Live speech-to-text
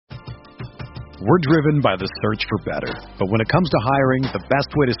We're driven by the search for better. But when it comes to hiring, the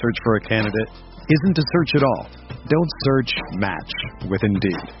best way to search for a candidate isn't to search at all. Don't search, match with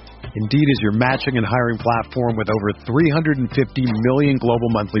Indeed. Indeed is your matching and hiring platform with over 350 million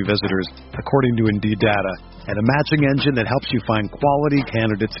global monthly visitors, according to Indeed data, and a matching engine that helps you find quality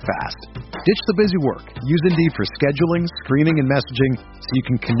candidates fast. Ditch the busy work. Use Indeed for scheduling, screening, and messaging so you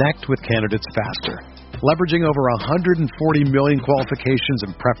can connect with candidates faster. Leveraging over 140 million qualifications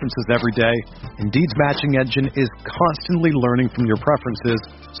and preferences every day, Indeed's matching engine is constantly learning from your preferences,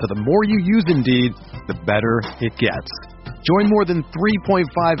 so the more you use Indeed, the better it gets. Join more than 3.5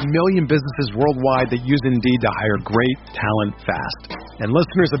 million businesses worldwide that use Indeed to hire great talent fast. And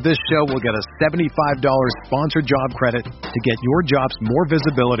listeners of this show will get a $75 sponsored job credit to get your jobs more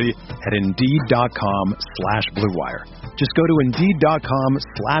visibility at Indeed.com/Blue Wire. Just go to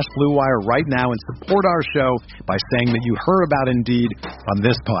Indeed.com/Blue Wire right now and support our show by saying that you heard about Indeed on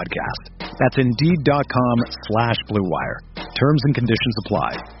this podcast. That's Indeed.com/Blue Wire. Terms and conditions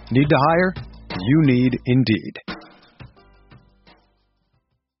apply. Need to hire? You need Indeed.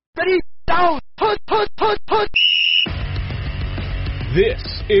 Ready, down, put. This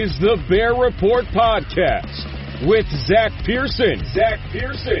is the Bear Report Podcast with Zach Pearson,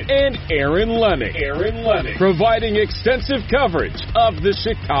 and Aaron Leming. Providing extensive coverage of the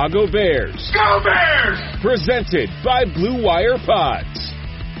Chicago Bears. Go Bears! Presented by Blue Wire Pods.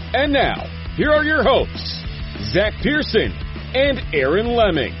 And now, here are your hosts, Zach Pearson and Aaron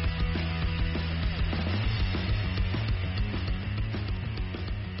Leming.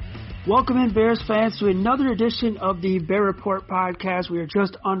 Welcome in, Bears fans, to another edition of the Bear Report Podcast. We are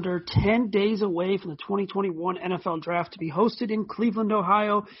just under 10 days away from the 2021 NFL Draft to be hosted in Cleveland,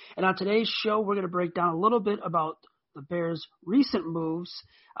 Ohio. And on today's show, we're going to break down a little bit about the Bears' recent moves,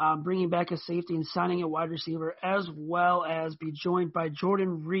 bringing back a safety and signing a wide receiver, as well as be joined by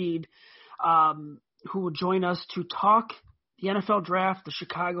Jordan Reed, who will join us to talk the NFL Draft, the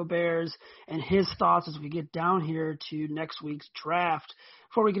Chicago Bears, and his thoughts as we get down here to next week's draft.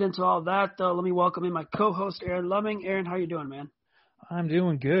 Before we get into all that, though, let me welcome in my co-host, Aaron Leming. Aaron, how you doing, man? I'm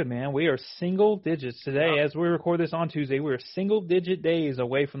doing good, man. We are single digits today. As we record this on Tuesday, we're single-digit days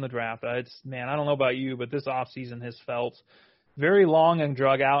away from the draft. I don't know about you, but this offseason has felt very long and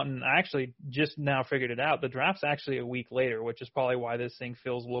drug out, and I actually just now figured it out. The draft's actually a week later, which is probably why this thing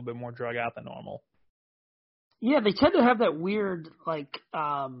feels a little bit more drug out than normal. Yeah, they tend to have that weird,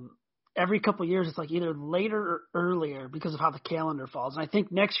 every couple of years, it's like either later or earlier because of how the calendar falls. And I think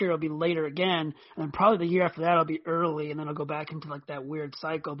next year it'll be later again, and then probably the year after that it'll be early, and then it'll go back into like that weird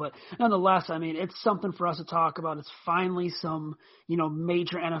cycle. But nonetheless, I mean, it's something for us to talk about. It's finally some,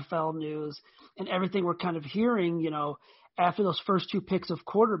 major NFL news, and everything we're kind of hearing, after those first two picks of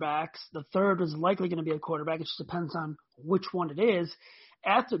quarterbacks, the third is likely going to be a quarterback. It just depends on which one it is.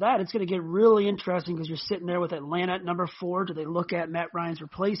 After that, it's going to get really interesting because you're sitting there with Atlanta at number 4. Do they look at Matt Ryan's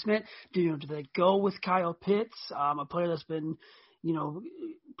replacement? Do they go with Kyle Pitts, a player that's been,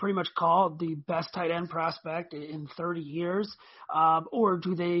 pretty much called the best tight end prospect in 30 years? Or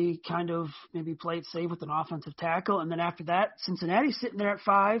do they kind of maybe play it safe with an offensive tackle? And then after that, Cincinnati's sitting there at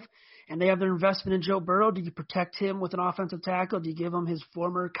 5, and they have their investment in Joe Burrow. Do you protect him with an offensive tackle? Do you give him his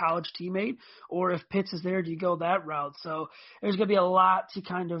former college teammate? Or if Pitts is there, do you go that route? So there's going to be a lot to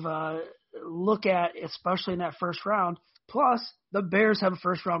kind of look at, especially in that first round. Plus, the Bears have a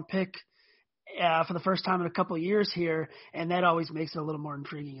first-round pick for the first time in a couple of years here, and that always makes it a little more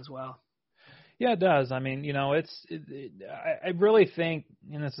intriguing as well. Yeah, it does. I mean, I really think,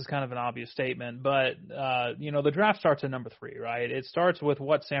 and this is kind of an obvious statement, but, the draft starts at number 3, right? It starts with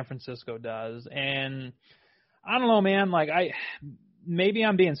what San Francisco does. And I don't know, man, maybe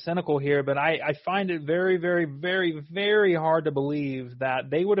I'm being cynical here, but I find it very, very, very, very hard to believe that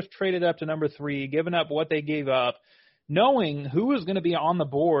they would have traded up to number 3, given up what they gave up, knowing who is going to be on the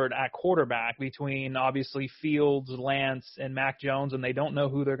board at quarterback between obviously Fields, Lance, and Mac Jones, and they don't know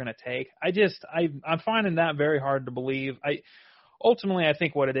who they're going to take. I'm finding that very hard to believe. Ultimately, I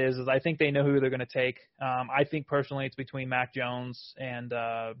think what it is I think they know who they're going to take. I think personally it's between Mac Jones and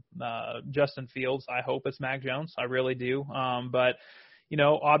Justin Fields. I hope it's Mac Jones. I really do. But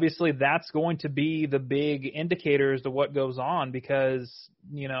obviously that's going to be the big indicator as to what goes on because,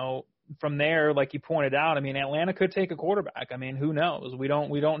 from there, like you pointed out, I mean, Atlanta could take a quarterback. I mean, who knows? We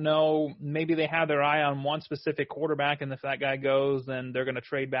don't know. Maybe they have their eye on one specific quarterback, and if that guy goes, then they're going to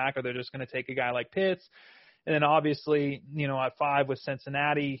trade back, or they're just going to take a guy like Pitts. And then obviously, at 5 with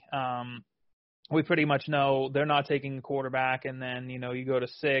Cincinnati, we pretty much know they're not taking a quarterback. And then, you go to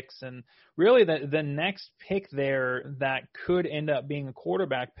 6, and really the next pick there that could end up being a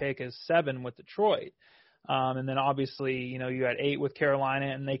quarterback pick is 7 with Detroit. And then obviously, you know, you had 8 with Carolina,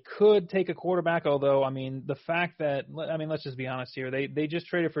 and they could take a quarterback. Although, I mean, the fact that, I mean, let's just be honest here. They just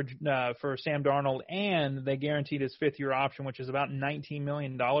traded for Sam Darnold, and they guaranteed his 5th-year option, which is about $19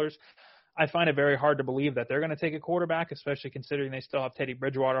 million. I find it very hard to believe that they're going to take a quarterback, especially considering they still have Teddy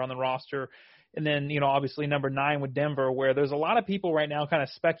Bridgewater on the roster. And then, you know, obviously number 9 with Denver, where there's a lot of people right now kind of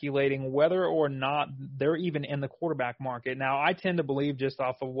speculating whether or not they're even in the quarterback market. Now, I tend to believe, just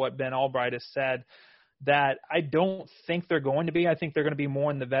off of what Ben Albright has said, that I don't think they're going to be. I think they're going to be more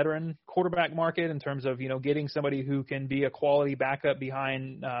in the veteran quarterback market in terms of, you know, getting somebody who can be a quality backup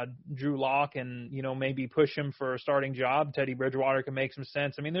behind Drew Lock and, you know, maybe push him for a starting job. Teddy Bridgewater can make some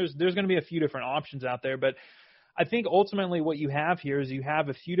sense. I mean, there's going to be a few different options out there, but I think ultimately what you have here is you have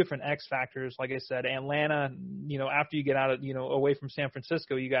a few different X factors. Like I said, Atlanta, you know, after you get out of, you know, away from San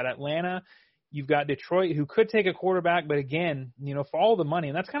Francisco, you got Atlanta. You've got Detroit, who could take a quarterback, but again, you know, follow the money.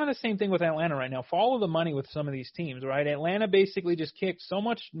 And that's kind of the same thing with Atlanta right now. Follow the money with some of these teams, right? Atlanta basically just kicked so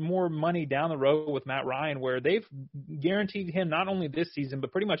much more money down the road with Matt Ryan, where they've guaranteed him not only this season,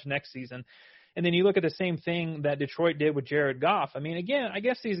 but pretty much next season. And then you look at the same thing that Detroit did with Jared Goff. I mean, again, I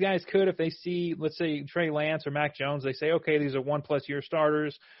guess these guys could, if they see, let's say, Trey Lance or Mac Jones, they say, okay, these are 1+ year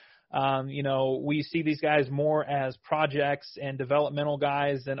starters. You know, we see these guys more as projects and developmental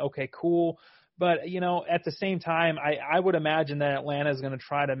guys, then okay, cool. But, you know, at the same time, I would imagine that Atlanta is going to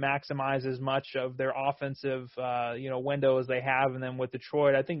try to maximize as much of their offensive, you know, window as they have. And then with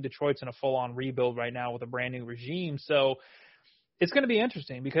Detroit, I think Detroit's in a full-on rebuild right now with a brand-new regime. So it's going to be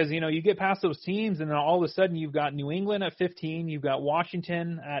interesting because, you know, you get past those teams and then all of a sudden you've got New England at 15, you've got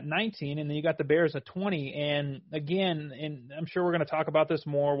Washington at 19, and then you got the Bears at 20. And again, and I'm sure we're going to talk about this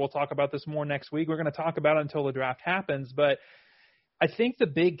more. We'll talk about this more next week. We're going to talk about it until the draft happens. But I think the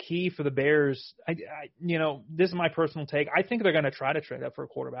big key for the Bears, you know, this is my personal take. I think they're going to try to trade up for a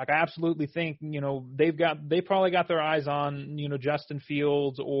quarterback. I absolutely think, you know, they probably got their eyes on, you know, Justin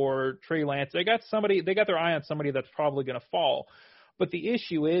Fields or Trey Lance. They got their eye on somebody that's probably going to fall. But the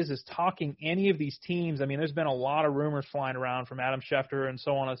issue is talking any of these teams. I mean, there's been a lot of rumors flying around from Adam Schefter and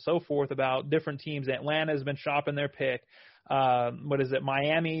so on and so forth about different teams. Atlanta has been shopping their pick.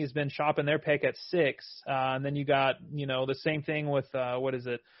 Miami has been shopping their pick at 6. And then you got, you know, the same thing with,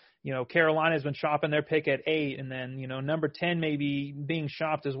 you know, Carolina has been shopping their pick at 8. And then, you know, number 10 may be being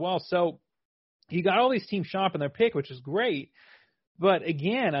shopped as well. So you got all these teams shopping their pick, which is great. But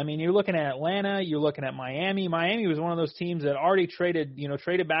again, I mean, you're looking at Atlanta, you're looking at Miami. Miami was one of those teams that already traded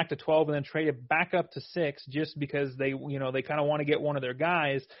back to 12 and then traded back up to 6 just because they kind of want to get one of their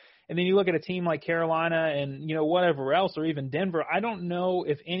guys. And then you look at a team like Carolina and, you know, whatever else, or even Denver. I don't know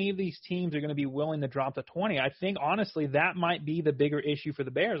if any of these teams are going to be willing to drop to 20. I think, honestly, that might be the bigger issue for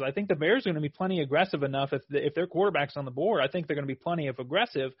the Bears. I think the Bears are going to be plenty aggressive enough if their quarterback's on the board. I think they're going to be plenty of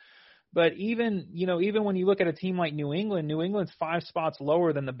aggressive. But even when you look at a team like New England's 5 spots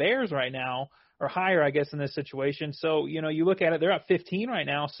lower than the Bears right now, or higher, I guess, in this situation. So, you know, you look at it, they're at 15 right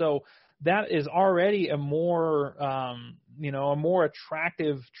now. So that is already a more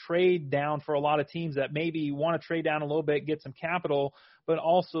attractive trade down for a lot of teams that maybe want to trade down a little bit, get some capital, but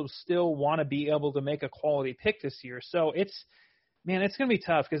also still want to be able to make a quality pick this year. So it's going to be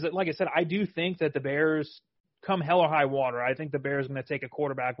tough because, like I said, I do think that the Bears, come hell or high water, I think the Bears are going to take a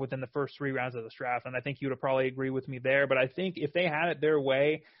quarterback within the first 3 rounds of this draft, and I think you would probably agree with me there. But I think if they had it their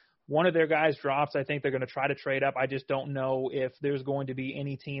way, one of their guys drops, I think they're going to try to trade up. I just don't know if there's going to be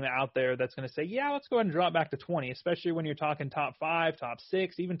any team out there that's going to say, yeah, let's go ahead and drop back to 20, especially when you're talking top 5, top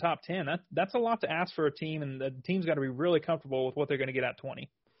 6, even top 10. That's a lot to ask for a team, and the team's got to be really comfortable with what they're going to get at 20.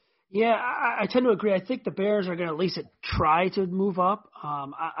 Yeah, I tend to agree. I think the Bears are going to at least try to move up.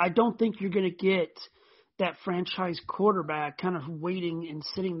 I don't think you're going to get that franchise quarterback kind of waiting and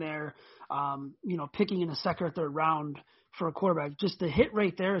sitting there, picking in the 2nd or 3rd round for a quarterback. Just the hit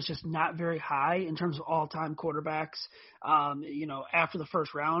rate there is just not very high in terms of all-time quarterbacks, after the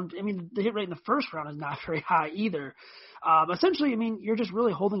 1st round. I mean, the hit rate in the 1st round is not very high either. Essentially, I mean, you're just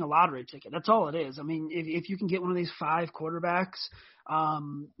really holding a lottery ticket. That's all it is. I mean, if you can get one of these 5 quarterbacks,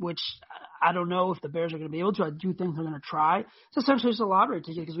 which I don't know if the Bears are going to be able to. I do think they're going to try. It's essentially just a lottery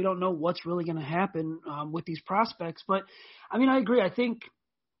ticket because we don't know what's really going to happen with these prospects. But, I mean, I agree. I think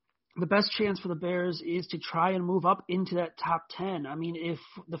the best chance for the Bears is to try and move up into that top 10. I mean, if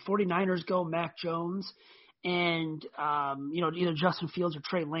the 49ers go Mac Jones and, either Justin Fields or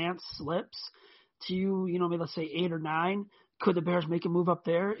Trey Lance slips to, maybe let's say 8 or 9, could the Bears make a move up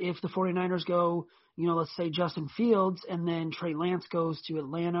there? If the 49ers go, let's say Justin Fields and then Trey Lance goes to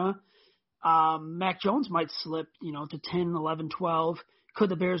Atlanta, Mac Jones might slip, to 10, 11, 12. Could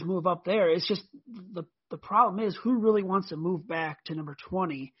the Bears move up there? It's just the problem is who really wants to move back to number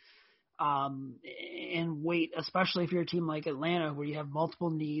 20? And and wait, especially if you're a team like Atlanta where you have multiple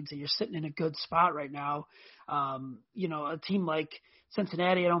needs and you're sitting in a good spot right now. A team like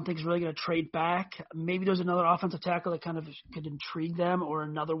Cincinnati, I don't think is really going to trade back. Maybe there's another offensive tackle that kind of could intrigue them, or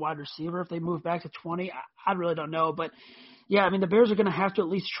another wide receiver if they move back to 20. I really don't know. But, yeah, I mean, the Bears are going to have to at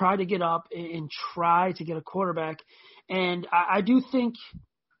least try to get up and try to get a quarterback. And I do think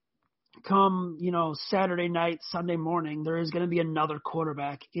come, Saturday night, Sunday morning, there is going to be another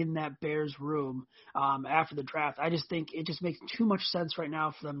quarterback in that Bears room after the draft. I just think it just makes too much sense right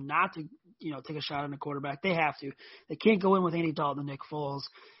now for them not to, take a shot on a quarterback. They have to. They can't go in with Andy Dalton and Nick Foles.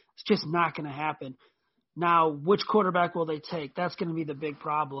 It's just not going to happen. Now, which quarterback will they take? That's going to be the big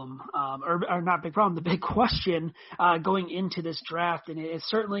problem, or not big problem, the big question going into this draft. And it's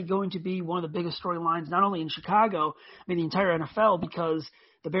certainly going to be one of the biggest storylines, not only in Chicago, I mean, the entire NFL, because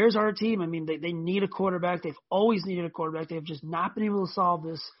the Bears are a team. I mean, they need a quarterback. They've always needed a quarterback. They've just not been able to solve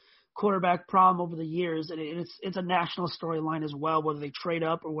this quarterback problem over the years. And it's a national storyline as well, whether they trade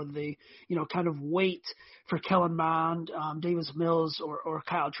up or whether they, kind of wait for Kellen Mond, Davis Mills, or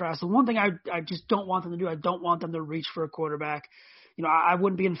Kyle Trask. The one thing I just don't want them to do, I don't want them to reach for a quarterback. I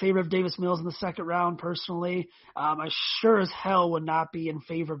wouldn't be in favor of Davis Mills in the second round personally. I sure as hell would not be in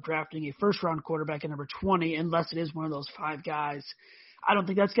favor of drafting a first-round quarterback at number 20 unless it is one of those 5 guys. I don't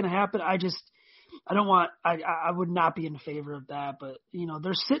think that's going to happen. I would not be in favor of that, but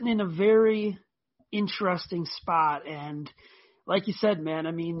they're sitting in a very interesting spot. And like you said, man,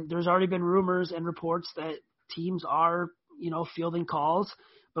 I mean, there's already been rumors and reports that teams are, fielding calls,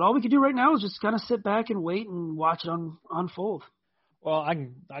 but all we can do right now is just kind of sit back and wait and watch it unfold. Well, I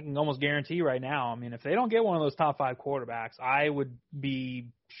can almost guarantee right now, I mean, if they don't get one of those top 5 quarterbacks, I would be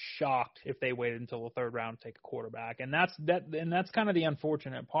shocked if they waited until the third round to take a quarterback. And that's kind of the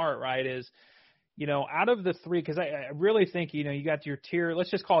unfortunate part, right, is, out of the 3, because I really think, you got your tier,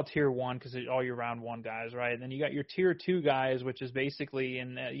 let's just call it tier 1 because it's all your round 1 guys, right? And then you got your tier 2 guys, which is basically,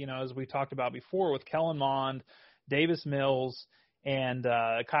 as we talked about before, with Kellen Mond, Davis Mills, and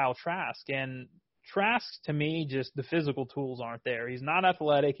Kyle Trask. And Trask, to me, just the physical tools aren't there. He's not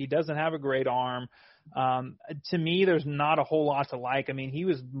athletic. He doesn't have a great arm. To me, there's not a whole lot to like. I mean,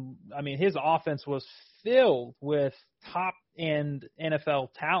 his offense was filled with top-end NFL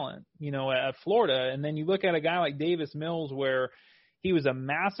talent, at Florida. And then you look at a guy like Davis Mills, where he was a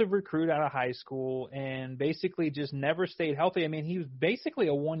massive recruit out of high school and basically just never stayed healthy. I mean, he was basically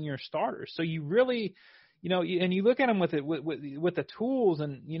a one-year starter. So you really – and you look at him with the tools,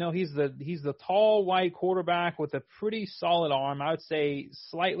 and he's the tall white quarterback with a pretty solid arm. I would say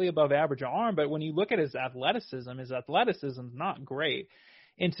slightly above average arm, but when you look at his athleticism is not great.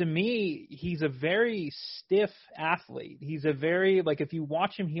 And to me, he's a very stiff athlete. He's a very, like, if you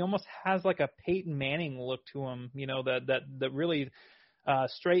watch him, he almost has like a Peyton Manning look to him. That really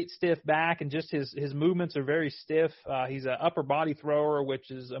straight, stiff back, and just his movements are very stiff. He's an upper body thrower, which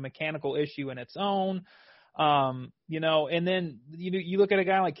is a mechanical issue in its own. And then you look at a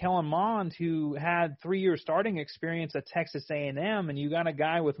guy like Kellen Mond, who had 3 years starting experience at Texas A&M, and you got a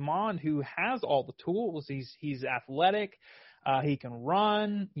guy with Mond who has all the tools. He's athletic. He can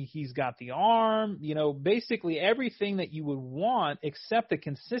run. He's got the arm, basically everything that you would want except the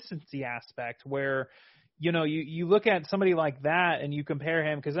consistency aspect, where you look at somebody like that and you compare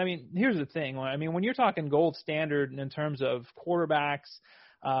him, because, I mean, here's the thing. I mean, when you're talking gold standard in terms of quarterbacks,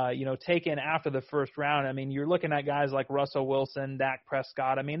 taken after the first round, I mean, you're looking at guys like Russell Wilson, Dak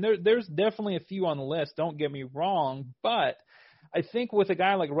Prescott. I mean, there's definitely a few on the list, don't get me wrong, but I think with a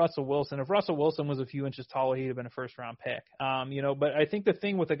guy like Russell Wilson, if Russell Wilson was a few inches taller, he'd have been a first-round pick. But I think the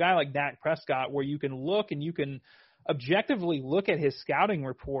thing with a guy like Dak Prescott, where you can look and you can objectively look at his scouting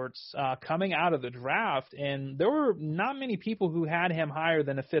reports coming out of the draft, and there were not many people who had him higher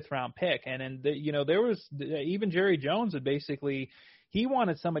than a fifth-round pick. And there was even Jerry Jones had basically – he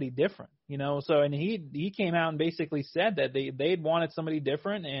wanted somebody different, and he came out and basically said that they'd wanted somebody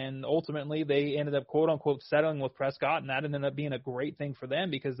different, and ultimately they ended up, quote unquote, settling with Prescott, and that ended up being a great thing for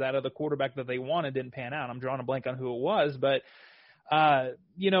them, because that other quarterback that they wanted didn't pan out. I'm drawing a blank on who it was, but and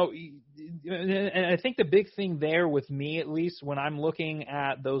I think the big thing there with me, at least when I'm looking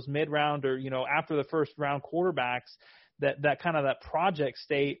at those mid-round or, after the first round quarterbacks, that kind of that project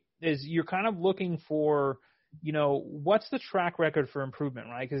state, is you're kind of looking for, what's the track record for improvement,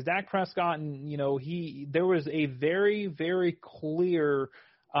 right? Because Dak Prescott, and there was a very, very clear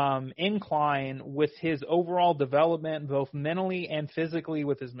incline with his overall development, both mentally and physically,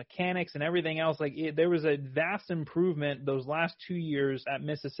 with his mechanics and everything else. There was a vast improvement those last 2 years at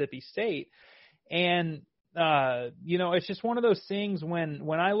Mississippi State, and it's just one of those things.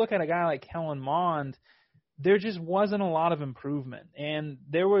 When I look at a guy like Kellen Mond, there just wasn't a lot of improvement, and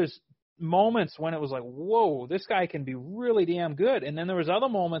there was moments when it was like, whoa, this guy can be really damn good. And then there was other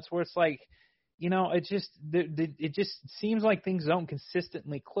moments where it's like, it just seems like things don't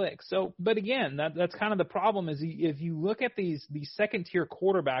consistently click. So, but again, that's kind of the problem is if you look at these second tier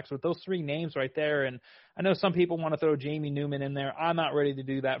quarterbacks with those three names right there, and I know some people want to throw Jamie Newman in there. I'm not ready to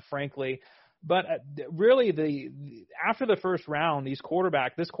do that, frankly. But really, after the first round, this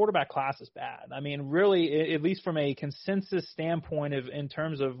quarterback class is bad. I mean, really, at least from a consensus standpoint in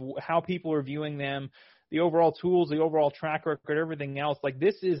terms of how people are viewing them, the overall tools, the overall track record, everything else, like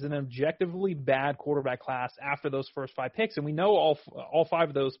this is an objectively bad quarterback class after those first 5 picks. And we know all 5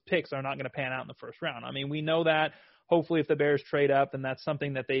 of those picks are not going to pan out in the first round. I mean, we know that. Hopefully if the Bears trade up, then that's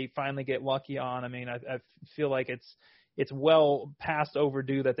something that they finally get lucky on. I mean, I feel like it's well past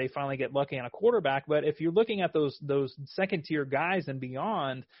overdue that they finally get lucky on a quarterback. But if you're looking at those second tier guys and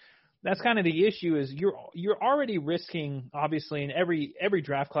beyond, that's kind of the issue is you're already risking, obviously in every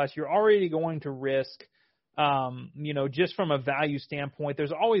draft class, you're already going to risk, just from a value standpoint,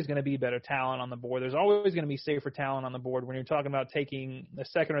 there's always going to be better talent on the board. There's always going to be safer talent on the board when you're talking about taking a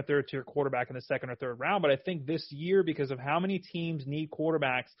second or third tier quarterback in the second or third round. But I think this year, because of how many teams need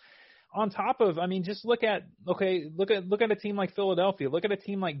quarterbacks, on top of, I mean, just look at a team like Philadelphia, look at a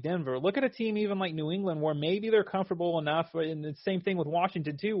team like Denver, look at a team even like New England where maybe they're comfortable enough, and the same thing with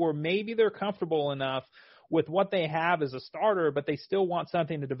Washington too, where maybe they're comfortable enough with what they have as a starter, but they still want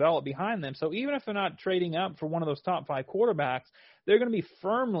something to develop behind them. So even if they're not trading up for one of those top 5 quarterbacks, they're going to be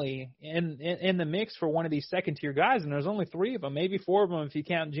firmly in the mix for one of these second-tier guys, and there's only 3 of them, maybe 4 of them if you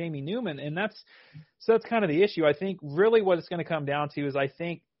count Jamie Newman, and that's kind of the issue. I think really what it's going to come down to is I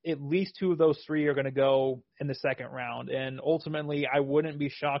think at least 2 of those 3 are going to go in the second round. And ultimately, I wouldn't be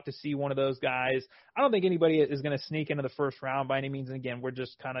shocked to see one of those guys. I don't think anybody is going to sneak into the first round by any means. And again, we're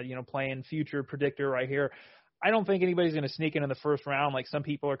just kind of, playing future predictor right here. I don't think anybody's going to sneak into the first round like some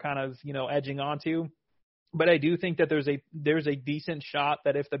people are kind of, edging onto. But I do think that there's a decent shot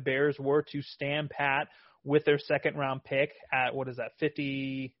that if the Bears were to stand pat with their second round pick at,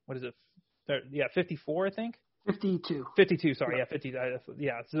 54, I think? 52, sorry. Yeah, 50.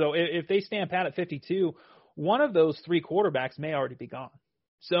 Yeah. So if they stand pat at 52, one of those 3 quarterbacks may already be gone.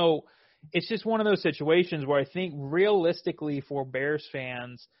 So it's just one of those situations where I think realistically for Bears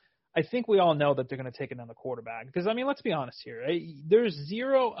fans, I think we all know that they're going to take another quarterback. Because, I mean, let's be honest here. There's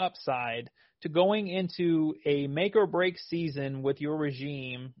zero upside to going into a make-or-break season with your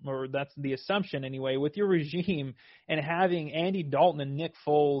regime, or that's the assumption anyway, with your regime, and having Andy Dalton and Nick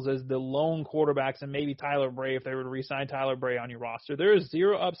Foles as the lone quarterbacks and maybe Tyler Bray if they were to re-sign Tyler Bray on your roster. There is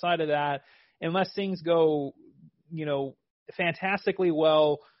zero upside of that unless things go, fantastically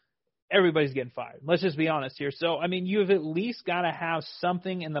well. Everybody's getting fired. Let's just be honest here. So, I mean, you've at least got to have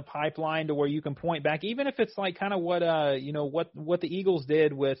something in the pipeline to where you can point back, even if it's like kind of what the Eagles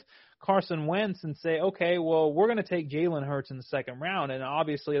did with Carson Wentz and say, okay, well, we're going to take Jalen Hurts in the second round. And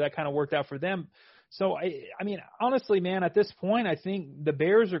obviously that kind of worked out for them. So, I mean, honestly, man, at this point, I think the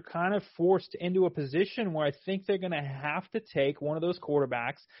Bears are kind of forced into a position where I think they're going to have to take one of those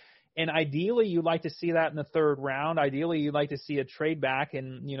quarterbacks. And ideally, you'd like to see that in the third round. Ideally, you'd like to see a trade back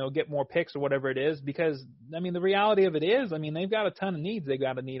and, get more picks or whatever it is. Because, I mean, the reality of it is, I mean, they've got a ton of needs. They've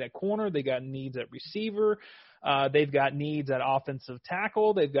got a need at corner. They got needs at receiver. They've got needs at offensive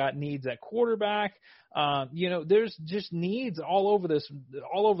tackle. They've got needs at quarterback. There's just needs all over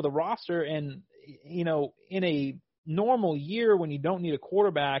the roster. And, in a normal year when you don't need a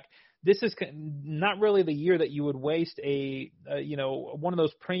quarterback, this is not really the year that you would waste one of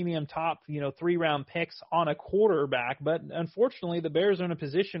those premium top, 3-round picks on a quarterback. But unfortunately, the Bears are in a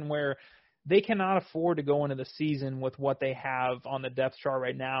position where they cannot afford to go into the season with what they have on the depth chart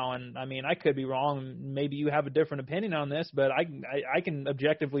right now. And I mean, I could be wrong. Maybe you have a different opinion on this, but I can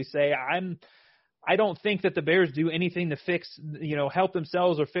objectively say I don't think that the Bears do anything to fix, help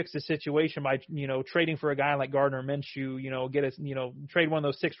themselves or fix the situation by, trading for a guy like Gardner Minshew, trade one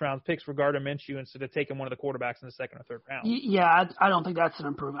of those 6th-round picks for Gardner Minshew instead of taking one of the quarterbacks in the second or third round. Yeah, I don't think that's an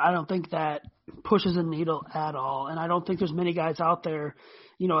improvement. I don't think that pushes a needle at all. And I don't think there's many guys out there,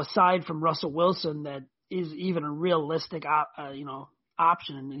 aside from Russell Wilson, that is even a realistic,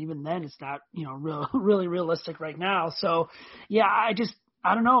 option. And even then it's not, really realistic right now. So, yeah,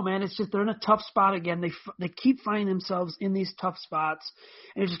 I don't know, man. It's just they're in a tough spot again. They keep finding themselves in these tough spots,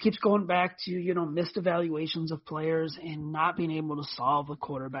 and it just keeps going back to, missed evaluations of players and not being able to solve the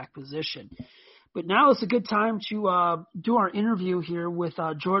quarterback position. But now it's a good time to do our interview here with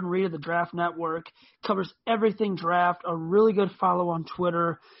Jordan Reed of the Draft Network. Covers everything draft, a really good follow on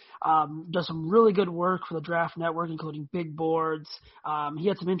Twitter. Does some really good work for the Draft Network, including big boards. He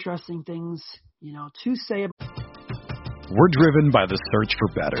had some interesting things, to say about We're driven by the search for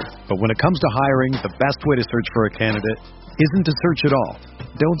better. But when it comes to hiring, the best way to search for a candidate isn't to search at all.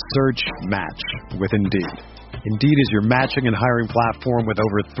 Don't search, match with Indeed. Indeed is your matching and hiring platform with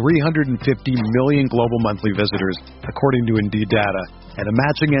over 350 million global monthly visitors, according to Indeed data, and a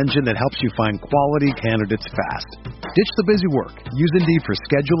matching engine that helps you find quality candidates fast. Ditch the busy work. Use Indeed for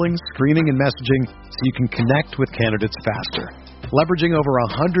scheduling, screening, and messaging so you can connect with candidates faster. Leveraging over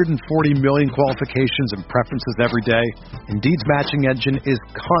 140 million qualifications and preferences every day, Indeed's matching engine is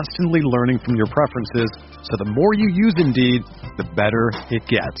constantly learning from your preferences, so the more you use Indeed, the better it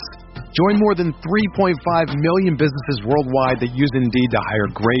gets. Join more than 3.5 million businesses worldwide that use Indeed to hire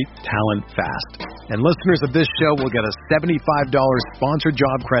great talent fast. And listeners of this show will get a $75 sponsored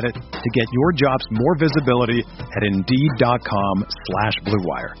job credit to get your jobs more visibility at Indeed.com/Blue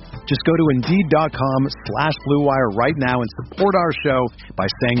Wire. Just go to Indeed.com/Blue Wire right now and support our show by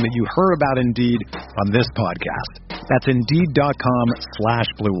saying that you heard about Indeed on this podcast. That's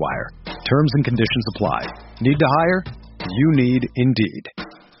Indeed.com/Blue Wire. Terms and conditions apply. Need to hire? You need Indeed.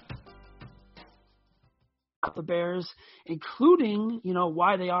 The Bears, including,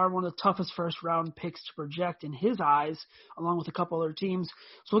 why they are one of the toughest first-round picks to project in his eyes, along with a couple other teams.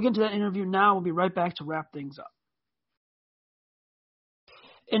 So we'll get into that interview now. We'll be right back to wrap things up.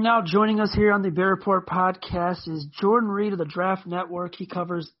 And now joining us here on the Bear Report podcast is Jordan Reed of the Draft Network. He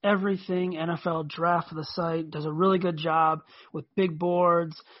covers everything NFL draft for the site, does a really good job with big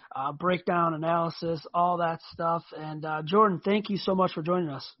boards, breakdown analysis, all that stuff. And Jordan, thank you so much for joining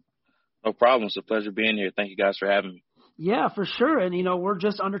us. No problem. It's a pleasure being here. Thank you guys for having me. Yeah, for sure. And, we're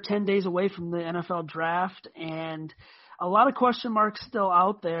just under 10 days away from the NFL draft, and a lot of question marks still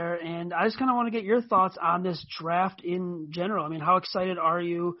out there. And I just kind of want to get your thoughts on this draft in general. I mean, how excited are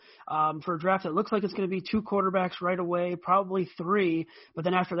you for a draft that looks like it's going to be 2 quarterbacks right away, probably 3, but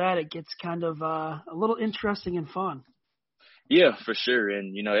then after that it gets kind of a little interesting and fun. Yeah, for sure.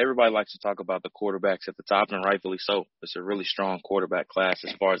 And, everybody likes to talk about the quarterbacks at the top, and rightfully so. It's a really strong quarterback class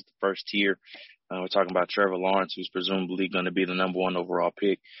as far as the first tier. We're talking about Trevor Lawrence, who's presumably going to be the number 1 overall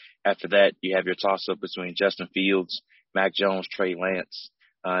pick. After that, you have your toss-up between Justin Fields, Mac Jones, Trey Lance,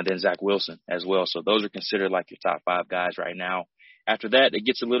 and then Zach Wilson as well. So those are considered like your top 5 guys right now. After that, it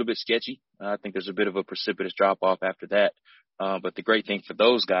gets a little bit sketchy. I think there's a bit of a precipitous drop-off after that. But the great thing for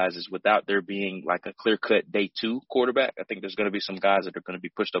those guys is without there being like a clear-cut day 2 quarterback, I think there's going to be some guys that are going to be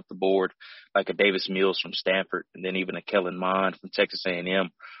pushed up the board, like a Davis Mills from Stanford, and then even a Kellen Mond from Texas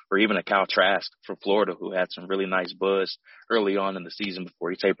A&M, or even a Kyle Trask from Florida, who had some really nice buzz early on in the season before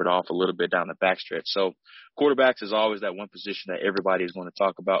he tapered off a little bit down the backstretch. So quarterbacks is always that one position that everybody is going to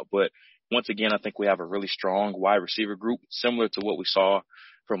talk about. But once again, I think we have a really strong wide receiver group, similar to what we saw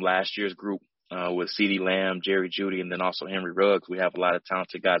from last year's group. With CeeDee Lamb, Jerry Jeudy, and then also Henry Ruggs. We have a lot of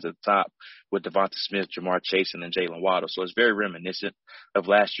talented guys at the top with Devonta Smith, Jamar Chase, and then Jalen Waddle. So it's very reminiscent of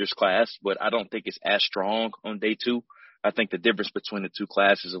last year's class, but I don't think it's as strong on day 2. I think the difference between the 2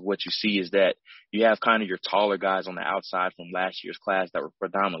 classes of what you see is that you have kind of your taller guys on the outside from last year's class that were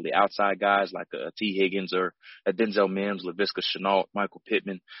predominantly outside guys like a T. Higgins or a Denzel Mims, Laviska Shenault, Michael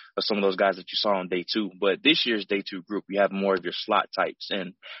Pittman, or some of those guys that you saw on day 2. But this year's day 2 group, you have more of your slot types.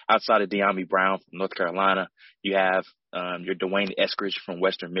 And outside of De'Ami Brown from North Carolina, you have your Dwayne Eskridge from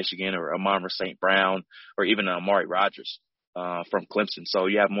Western Michigan, or Amon-Ra St. Brown, or even Amari Rodgers from Clemson. So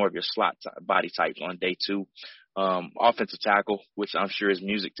you have more of your slot body types on day 2. Offensive tackle, which I'm sure is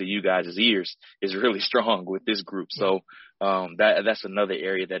music to you guys' ears, is really strong with this group. So that's another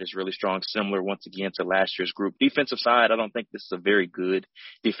area that is really strong, similar once again to last year's group. Defensive side, I don't think this is a very good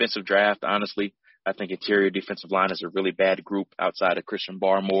defensive draft, honestly. I think interior defensive line is a really bad group outside of Christian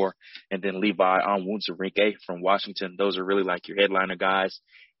Barmore and then Levi Onwuzurike from Washington. Those are really like your headliner guys.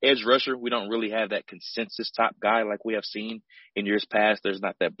 Edge rusher, we don't really have that consensus top guy like we have seen in years past. There's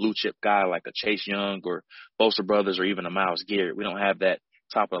not that blue chip guy like a Chase Young or Bosa Brothers or even a Myles Garrett. We don't have that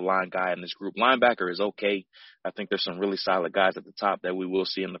top of the line guy in this group. Linebacker is okay. I think there's some really solid guys at the top that we will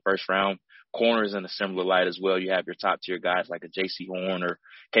see in the first round. Corners in a similar light as well. You have your top tier guys like a J.C. Horn or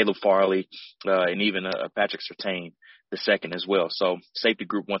Caleb Farley, and even a Patrick Surtain the second as well. So safety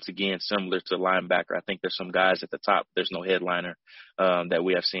group, once again, similar to linebacker. I think there's some guys at the top. There's no headliner that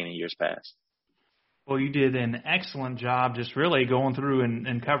we have seen in years past. Well, you did an excellent job just really going through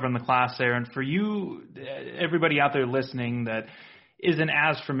and covering the class there. And for you, everybody out there listening that isn't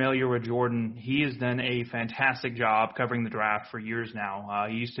as familiar with Jordan, he has done a fantastic job covering the draft for years now.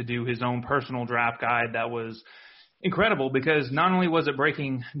 He used to do his own personal draft guide that was incredible because not only was it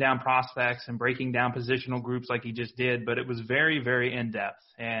breaking down prospects and breaking down positional groups like he just did, but it was very, very in-depth.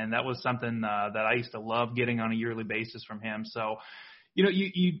 And that was something that I used to love getting on a yearly basis from him. So You know,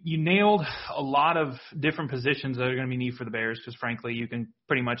 you nailed a lot of different positions that are going to be need for the Bears because, frankly, you can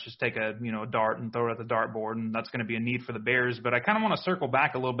pretty much just take a dart and throw it at the dartboard, and that's going to be a need for the Bears. But I kind of want to circle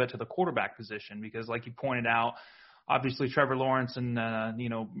back a little bit to the quarterback position because, like you pointed out, obviously Trevor Lawrence and,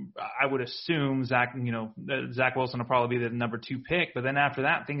 I would assume Zach Wilson will probably be the number 2 pick. But then after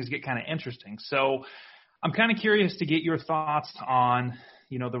that, things get kind of interesting. So I'm kind of curious to get your thoughts on –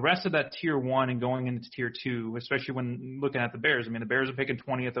 the rest of that tier 1 and going into tier 2, especially when looking at the Bears. I mean, the Bears are picking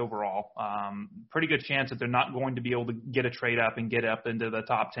 20th overall. Pretty good chance that they're not going to be able to get a trade up and get up into the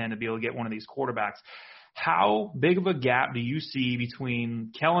top 10 to be able to get one of these quarterbacks. How big of a gap do you see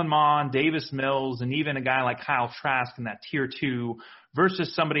between Kellen Mond, Davis Mills, and even a guy like Kyle Trask in that tier 2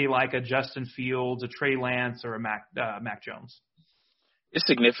 versus somebody like a Justin Fields, a Trey Lance, or a Mac Jones? It's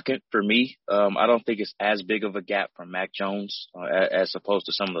significant for me. I don't think it's as big of a gap from Mac Jones as opposed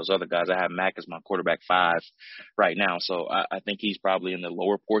to some of those other guys. I have Mac as my quarterback 5 right now. So I think he's probably in the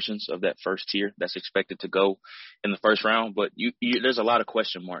lower portions of that first tier that's expected to go in the first round. But there's a lot of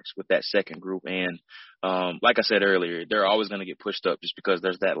question marks with that second group. And like I said earlier, they're always going to get pushed up just because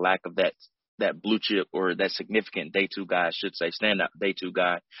there's that lack of that blue chip or that significant day 2 guy, I should say, stand up day 2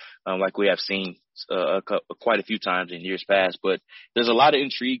 guy, like we have seen quite a few times in years past. But there's a lot of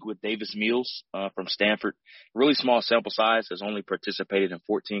intrigue with Davis Mills from Stanford. Really small sample size, has only participated in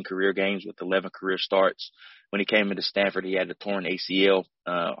 14 career games with 11 career starts. When he came into Stanford, he had a torn ACL,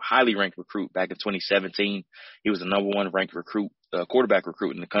 highly ranked recruit back in 2017. He was the number 1 ranked quarterback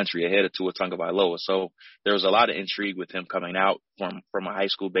recruit in the country ahead of Tua Tagovailoa. So there was a lot of intrigue with him coming out from a high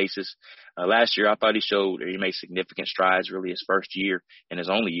school basis. Last year, I thought he made significant strides, really his first year and his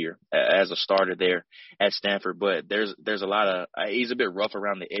only year as a starter there at Stanford. But there's a lot of he's a bit rough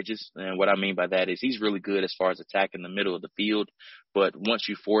around the edges. And what I mean by that is he's really good as far as attacking the middle of the field. But once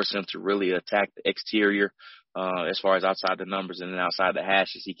you force him to really attack the exterior, as far as outside the numbers and then outside the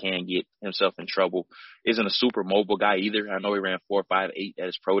hashes, he can get himself in trouble. Isn't a super mobile guy either. I know he ran 4.58 at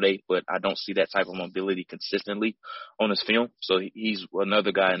his pro day, but I don't see that type of mobility consistently on his film. So he's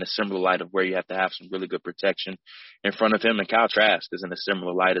another guy in a similar light of where you have to have some really good protection in front of him. And Kyle Trask is in a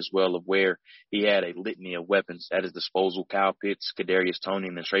similar light as well of where he had a litany of weapons at his disposal. Kyle Pitts, Kadarius Toney,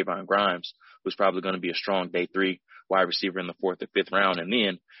 and then Trayvon Grimes, who's probably going to be a strong day 3 wide receiver in the 4th or 5th round. And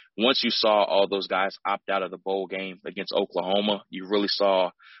then once you saw all those guys opt out of the bowl game against Oklahoma, you really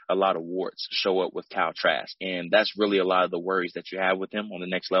saw a lot of warts show up with Kyle Trask. And that's really a lot of the worries that you have with him on the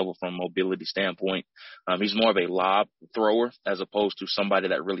next level from a mobility standpoint. He's more of a lob thrower as opposed to somebody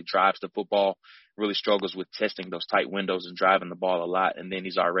that really drives the football, really struggles with testing those tight windows and driving the ball a lot. And then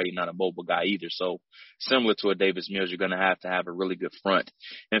he's already not a mobile guy either. So similar to a Davis Mills, you're going to have a really good front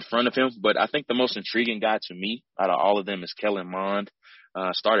in front of him. But I think the most intriguing guy to me out of all of them is Kellen Mond.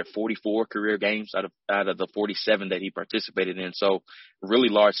 Started 44 career games out of the 47 that he participated in. So really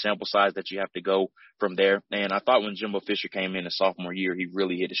large sample size that you have to go from there. And I thought when Jimbo Fisher came in his sophomore year, he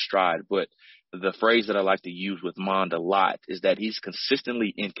really hit his stride. But the phrase that I like to use with Mond a lot is that he's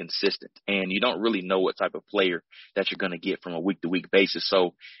consistently inconsistent. And you don't really know what type of player that you're going to get from a week-to-week basis.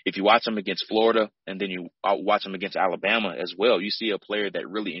 So if you watch him against Florida and then you watch him against Alabama as well, you see a player that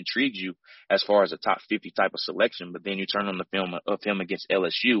really intrigues you as far as a top 50 type of selection. But then you turn on the film of him against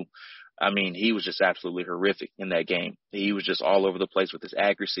LSU. I mean, he was just absolutely horrific in that game. He was just all over the place with his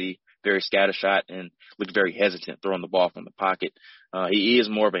accuracy, very scattershot, and looked very hesitant throwing the ball from the pocket. He is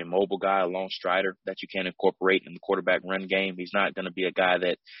more of a mobile guy, a long strider that you can incorporate in the quarterback run game. He's not going to be a guy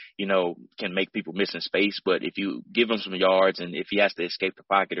that, can make people miss in space. But if you give him some yards and if he has to escape the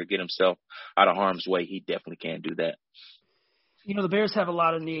pocket or get himself out of harm's way, he definitely can do that. The Bears have a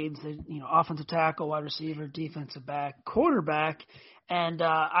lot of needs. Offensive tackle, wide receiver, defensive back, quarterback. And,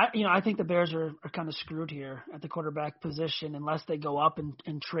 I think the Bears are kind of screwed here at the quarterback position unless they go up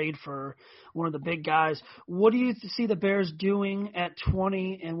and trade for one of the big guys. What do you see the Bears doing at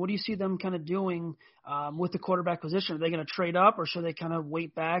 20, and what do you see them kind of doing with the quarterback position? Are they going to trade up, or should they kind of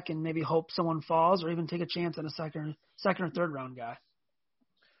wait back and maybe hope someone falls, or even take a chance on a second or third round guy?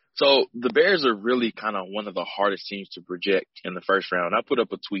 So the Bears are really kind of one of the hardest teams to project in the first round. I put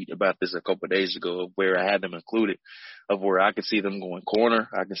up a tweet about this a couple of days ago where I had them included of where I could see them going corner,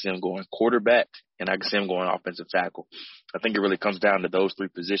 I could see them going quarterback, and I could see them going offensive tackle. I think it really comes down to those 3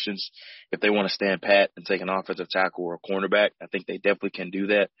 positions. If they want to stand pat and take an offensive tackle or a cornerback, I think they definitely can do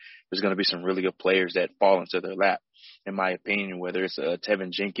that. There's going to be some really good players that fall into their lap, in my opinion, whether it's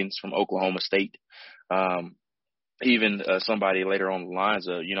Tevin Jenkins from Oklahoma State, even somebody later on the lines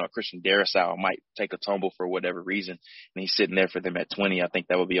of, Christian Darrisaw might take a tumble for whatever reason, and he's sitting there for them at 20. I think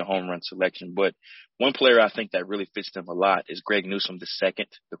that would be a home run selection. But one player I think that really fits them a lot is Greg Newsome II,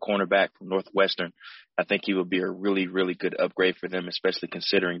 the cornerback from Northwestern. I think he would be a really, really good upgrade for them, especially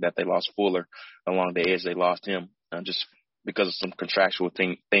considering that they lost Fuller along the edge. They lost him just because of some contractual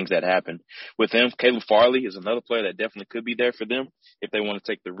things that happened with him. Caleb Farley is another player that definitely could be there for them if they want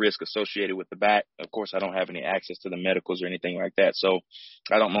to take the risk associated with the back. Of course, I don't have any access to the medicals or anything like that, so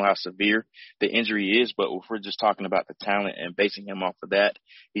I don't know how severe the injury is, but if we're just talking about the talent and basing him off of that,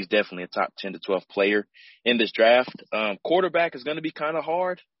 he's definitely a top 10 to 12 player in this draft. Quarterback is going to be kind of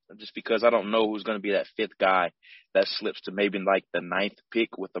hard just because I don't know who's going to be that fifth guy that slips to maybe like the 9th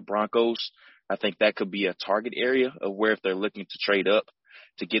pick with the Broncos. I think that could be a target area of where if they're looking to trade up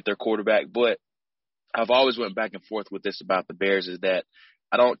to get their quarterback. But I've always went back and forth with this about the Bears is that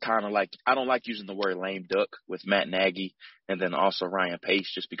I don't like using the word lame duck with Matt Nagy and then also Ryan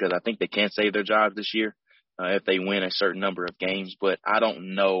Pace just because I think they can save their jobs this year if they win a certain number of games. But I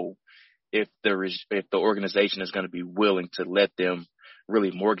don't know if the organization is going to be willing to let them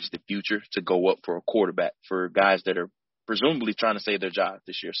really mortgage the future to go up for a quarterback for guys that are presumably trying to save their job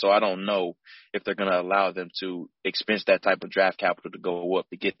this year. So I don't know if they're going to allow them to expense that type of draft capital to go up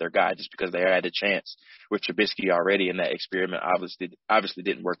to get their guy just because they had a chance with Trubisky already, and that experiment obviously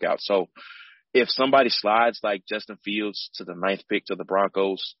didn't work out. So if somebody slides like Justin Fields to the 9th pick to the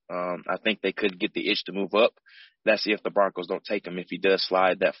Broncos, I think they could get the itch to move up. That's if the Broncos don't take him if he does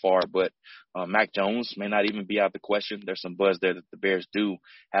slide that far. But Mac Jones may not even be out of the question. There's some buzz there that the Bears do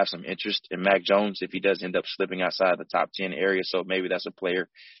have some interest in Mac Jones if he does end up slipping outside the top 10 area. So maybe that's a player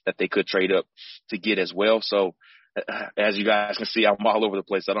that they could trade up to get as well. So as you guys can see, I'm all over the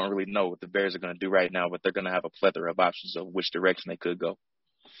place. I don't really know what the Bears are going to do right now, but they're going to have a plethora of options of which direction they could go.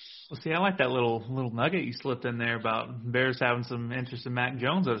 Well, see, I like that little nugget you slipped in there about Bears having some interest in Mac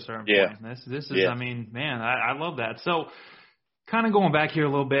Jones at a certain point. This is, I mean, man, I love that. So kind of going back here a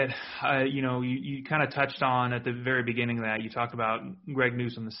little bit, you kind of touched on at the very beginning of that, you talked about Greg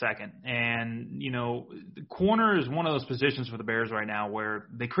Newsome II. And, the corner is one of those positions for the Bears right now where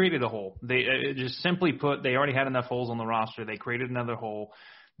they created a hole. They just simply put, they already had enough holes on the roster. They created another hole.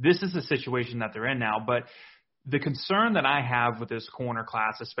 This is the situation that they're in now. But the concern that I have with this corner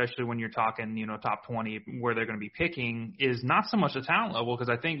class, especially when you're talking, top 20, where they're going to be picking, is not so much the talent level, because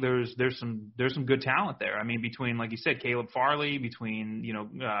I think there's some good talent there. I mean, between, like you said, Caleb Farley, between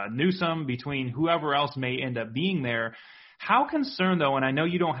Newsome, between whoever else may end up being there. How concerned, though, and I know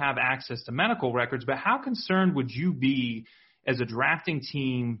you don't have access to medical records, but how concerned would you be as a drafting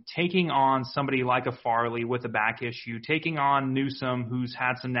team taking on somebody like a Farley with a back issue, taking on Newsome, who's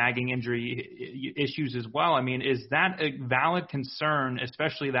had some nagging injury issues as well? I mean, is that a valid concern,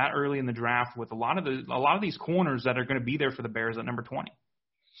 especially that early in the draft with a lot of these corners that are going to be there for the Bears at number 20?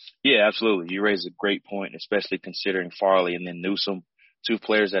 Yeah, absolutely. You raise a great point, especially considering Farley and then Newsome, two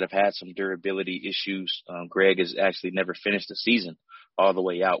players that have had some durability issues. Greg has actually never finished the season all the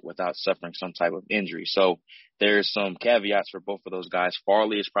way out without suffering some type of injury. So there's some caveats for both of those guys.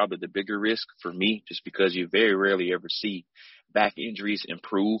 Farley is probably the bigger risk for me just because you very rarely ever see back injuries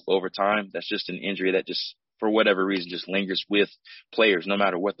improve over time. That's just an injury that just, for whatever reason, just lingers with players, no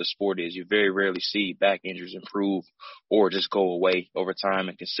matter what the sport is. You very rarely see back injuries improve or just go away over time.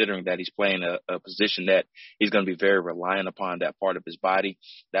 And considering that he's playing a position that he's going to be very reliant upon that part of his body,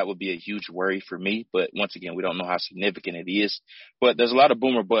 that would be a huge worry for me. But once again, we don't know how significant it is. But there's a lot of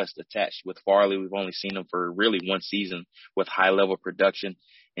boom or bust attached with Farley. We've only seen him for really one season with high-level production.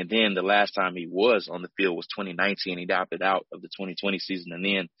 And then the last time he was on the field was 2019. He opted out of the 2020 season and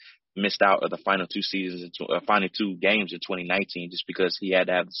then missed out of the final two games in 2019 just because he had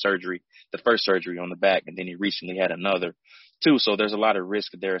to have the first surgery on the back, and then he recently had another too. So there's a lot of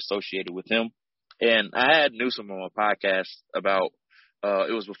risk there associated with him. And I had Newsome on a podcast about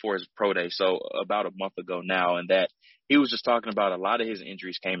it was before his pro day, so about a month ago now, and that he was just talking about a lot of his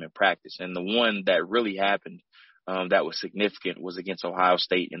injuries came in practice, and the one that really happened that was significant was against Ohio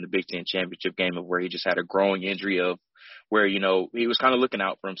State in the Big Ten championship game, of where he just had a growing injury of where, he was kind of looking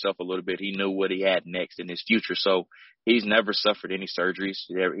out for himself a little bit. He knew what he had next in his future. So he's never suffered any surgeries.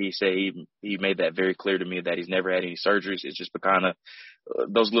 He said he made that very clear to me that he's never had any surgeries. It's just kind of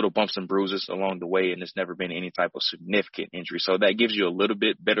those little bumps and bruises along the way, and it's never been any type of significant injury. So that gives you a little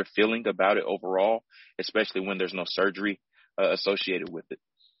bit better feeling about it overall, especially when there's no surgery associated with it.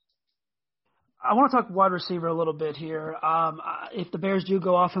 I want to talk wide receiver a little bit here. If the Bears do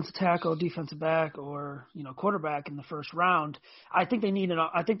go offensive tackle, defensive back, or quarterback in the first round, I think they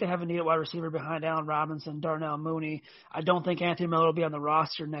have a need at wide receiver behind Allen Robinson, Darnell Mooney. I don't think Anthony Miller will be on the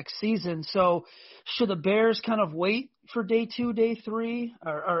roster next season. So, should the Bears kind of wait for day 2, day 3,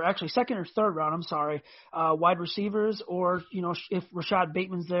 or actually second or third round? I'm sorry, wide receivers, or if Rashad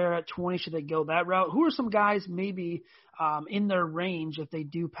Bateman's there at 20, should they go that route? Who are some guys maybe in their range if they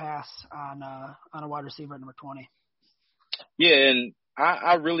do pass on a wide receiver at number 20? Yeah, and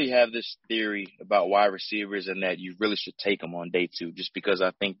I really have this theory about wide receivers and that you really should take them on day 2 just because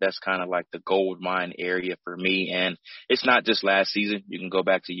I think that's kind of like the gold mine area for me. And it's not just last season. You can go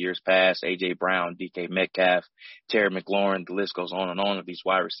back to years past, A.J. Brown, DK Metcalf, Terry McLaurin, the list goes on of these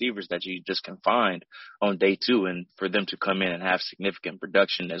wide receivers that you just can find on day 2 and for them to come in and have significant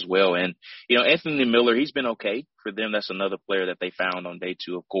production as well. And, Anthony Miller, he's been okay for them. That's another player that they found on day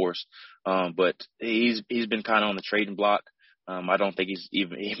 2, of course. But he's been kind of on the trading block. I don't think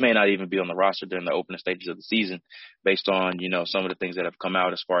he may not even be on the roster during the opening stages of the season based on, some of the things that have come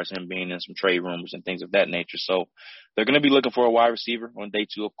out as far as him being in some trade rumors and things of that nature. So they're going to be looking for a wide receiver on day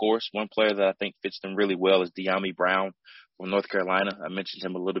 2, of course. One player that I think fits them really well is De'Ami Brown from North Carolina. I mentioned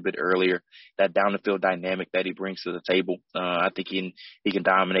him a little bit earlier, that down the field dynamic that he brings to the table. I think he can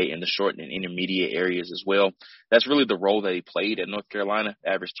dominate in the short and intermediate areas as well. That's really the role that he played at North Carolina,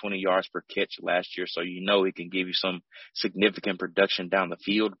 averaged 20 yards per catch last year. So, he can give you some significant production down the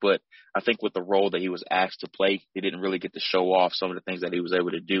field. But I think with the role that he was asked to play, he didn't really get to show off some of the things that he was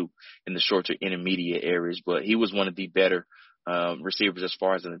able to do in the short to intermediate areas. But he was one of the better receivers as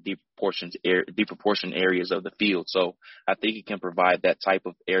far as in the deep proportion areas of the field. So I think he can provide that type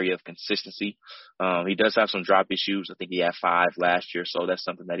of area of consistency. He does have some drop issues. I think he had 5 last year, so that's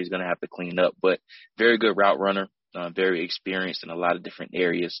something that he's going to have to clean up. But very good route runner, very experienced in a lot of different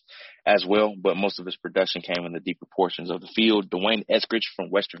areas as well. But most of his production came in the deeper portions of the field. Dwayne Eskridge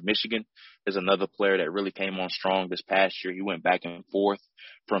from Western Michigan is another player that really came on strong this past year. He went back and forth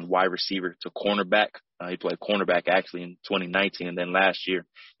from wide receiver to cornerback. He played cornerback actually in 2019, and then last year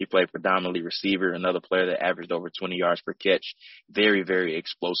he played predominantly receiver, another player that averaged over 20 yards per catch. Very, very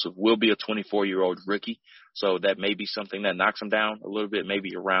explosive. Will be a 24-year-old rookie, so that may be something that knocks him down a little bit, maybe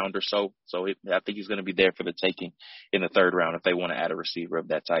a round or so. So I think he's going to be there for the taking in the third round if they want to add a receiver of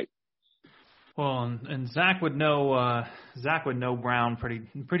that type. Well, and Zach would know Brown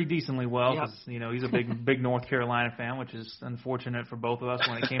pretty decently well because he's a big North Carolina fan, which is unfortunate for both of us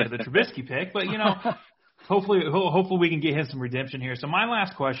when it came to the Trubisky pick. But hopefully we can get him some redemption here. So my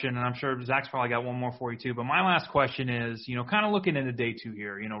last question, and I'm sure Zach's probably got one more for you too. But my last question is, kind of looking into day 2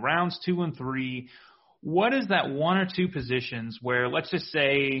 here, rounds 2 and 3. What is that 1 or 2 positions where, let's just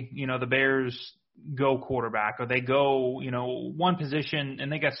say, the Bears go quarterback or they go, one position,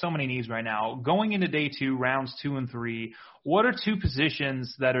 and they got so many needs right now. Going into day 2, rounds 2 and 3, what are 2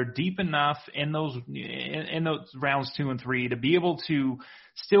 positions that are deep enough in those rounds 2 and 3 to be able to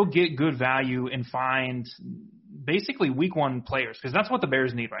still get good value and find basically week 1 players? Because that's what the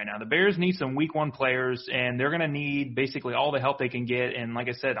Bears need right now. The Bears need some week 1 players, and they're going to need basically all the help they can get. And like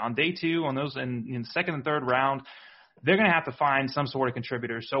I said, on day 2, on those in the second and third round, they're going to have to find some sort of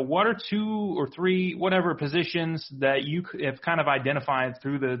contributors. So what are 2 or 3, whatever positions that you have kind of identified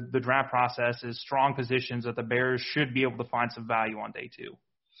through the draft process as strong positions that the Bears should be able to find some value on day 2?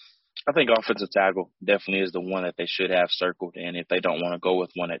 I think offensive tackle definitely is the one that they should have circled. And if they don't want to go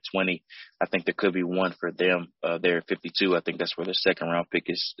with one at 20, I think there could be one for them there at 52. I think that's where their second round pick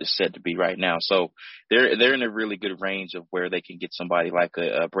is set to be right now. So they're in a really good range of where they can get somebody like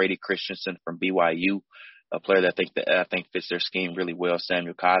a Brady Christensen from BYU, a player that I think fits their scheme really well.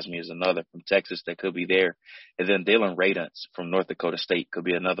 Samuel Cosmi is another from Texas that could be there. And then Dylan Radunz from North Dakota State could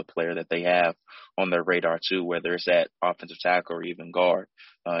be another player that they have on their radar too, whether it's at offensive tackle or even guard,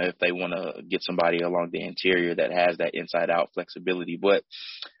 if they want to get somebody along the interior that has that inside-out flexibility. But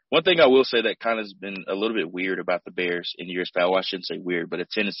one thing I will say that kind of has been a little bit weird about the Bears in years past, well, I shouldn't say weird, but a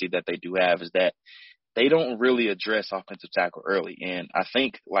tendency that they do have is that they don't really address offensive tackle early. And I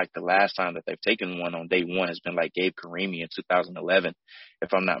think like the last time that they've taken one on day 1 has been like Gabe Carimi in 2011,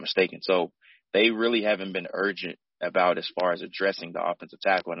 if I'm not mistaken. So they really haven't been urgent about as far as addressing the offensive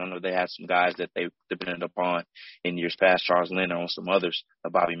tackle. And I know they have some guys that they've depended upon in years past, Charles Leno and some others,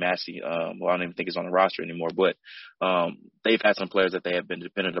 Bobby Massey. I don't even think he's on the roster anymore, but they've had some players that they have been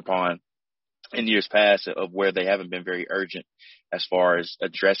dependent upon in years past of where they haven't been very urgent as far as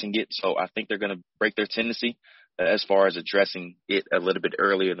addressing it. So I think they're going to break their tendency as far as addressing it a little bit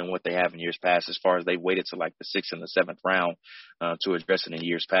earlier than what they have in years past, as far as they waited to like the 6th and the 7th round to address it in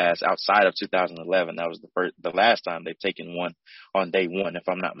years past. Outside of 2011, that was the last time they've taken one on day one, if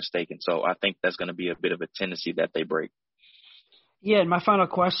I'm not mistaken. So I think that's going to be a bit of a tendency that they break. Yeah, and my final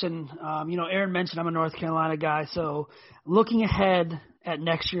question, Aaron mentioned I'm a North Carolina guy, so looking ahead at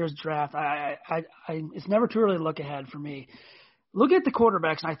next year's draft, it's never too early to look ahead for me. Look at the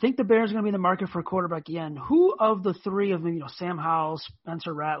quarterbacks, and I think the Bears are going to be in the market for a quarterback again. Who of the three of them, Sam Howell,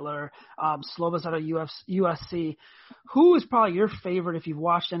 Spencer Rattler, Slovis out of USC, who is probably your favorite if you've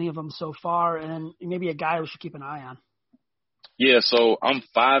watched any of them so far, and maybe a guy we should keep an eye on? Yeah, so I'm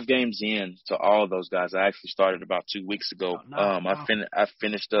 5 games in to all of those guys. I actually started about 2 weeks ago. I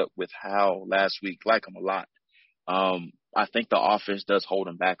finished up with Howell last week. Like him a lot. I think the offense does hold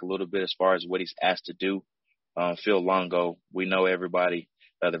him back a little bit as far as what he's asked to do. Phil Longo, we know everybody,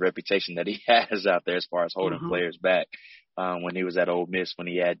 the reputation that he has out there as far as holding players back. When he was at Ole Miss, when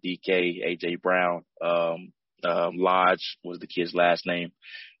he had DK, A.J. Brown, Lodge was the kid's last name.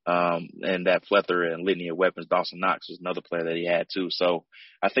 And that plethora and litany of weapons. Dawson Knox was another player that he had too. So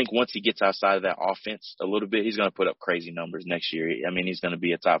I think once he gets outside of that offense a little bit, he's going to put up crazy numbers next year. I mean, he's going to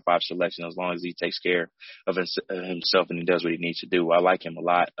be a top 5 selection as long as he takes care of himself and he does what he needs to do. I like him a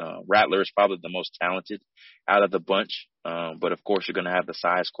lot. Rattler is probably the most talented out of the bunch. But of course you're going to have the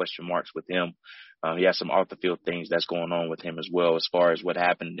size question marks with him. He has some off the field things that's going on with him as well, as far as what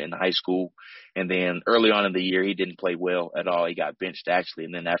happened in high school. And then early on in the year, he didn't play well at all. He got benched actually.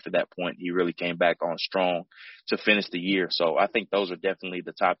 And then after that point, he really came back on strong to finish the year. So I think those are definitely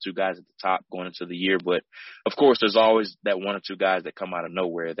the top 2 guys at the top going into the year. But of course, there's always that 1 or 2 guys that come out of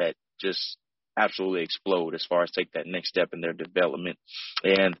nowhere that just absolutely explode as far as take that next step in their development.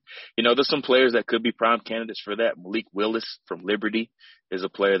 And, there's some players that could be prime candidates for that. Malik Willis from Liberty is a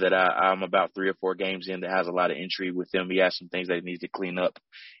player that I'm about 3 or 4 games in that has a lot of intrigue with him. He has some things that he needs to clean up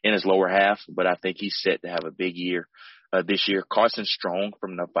in his lower half, but I think he's set to have a big year this year. Carson Strong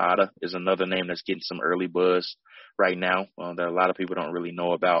from Nevada is another name that's getting some early buzz right now that a lot of people don't really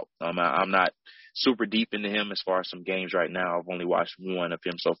know about. I'm not super deep into him as far as some games right now. I've only watched 1 of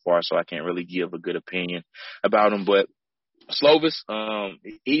him so far, so I can't really give a good opinion about him. But Slovis,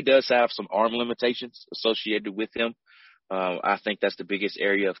 he does have some arm limitations associated with him. I think that's the biggest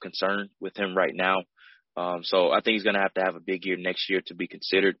area of concern with him right now. So I think he's going to have a big year next year to be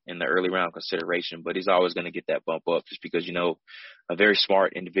considered in the early round consideration, but he's always going to get that bump up just because, a very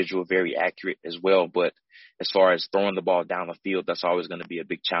smart individual, very accurate as well. But as far as throwing the ball down the field, that's always going to be a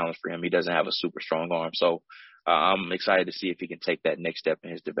big challenge for him. He doesn't have a super strong arm. So I'm excited to see if he can take that next step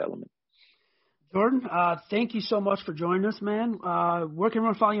in his development. Jordan, thank you so much for joining us, man. Where can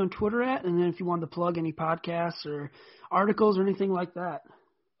everyone follow you on Twitter at? And then if you wanted to plug any podcasts or articles or anything like that.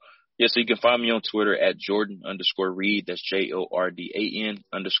 Yeah, so you can find me on Twitter at Jordan_Reid. That's JORDAN_REID.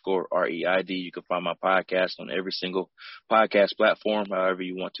 You can find my podcast on every single podcast platform, however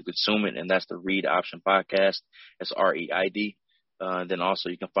you want to consume it. And that's the Read Option Podcast. That's REID. And then also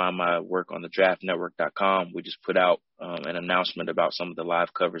you can find my work on the draftnetwork.com. We just put out an announcement about some of the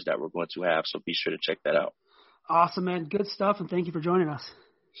live covers that we're going to have. So be sure to check that out. Awesome, man. Good stuff. And thank you for joining us.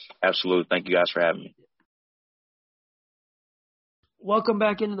 Absolutely. Thank you guys for having me. Welcome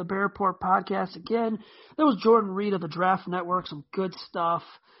back into the Bear Report podcast again. That was Jordan Reid of the Draft Network. Some good stuff.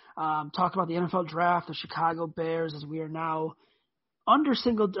 Talked about the NFL draft, the Chicago Bears, as we are now under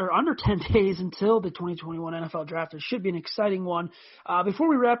 10 days until the 2021 NFL draft. It should be an exciting one. Before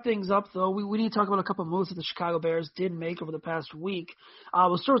we wrap things up, though, we need to talk about a couple of moves that the Chicago Bears did make over the past week.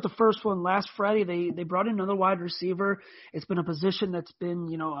 We'll start with the first one. Last Friday, they brought in another wide receiver. It's been a position that's been,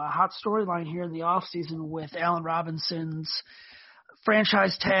 a hot storyline here in the offseason with Allen Robinson's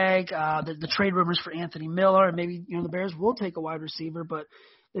franchise tag, the trade rumors for Anthony Miller, and maybe, the Bears will take a wide receiver, but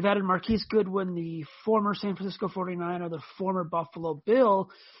they've added Marquise Goodwin, the former San Francisco 49er, the former Buffalo Bill,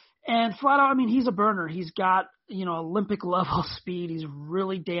 and flat out, he's a burner. He's got, Olympic level speed. He's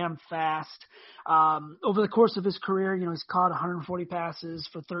really damn fast. Over the course of his career, he's caught 140 passes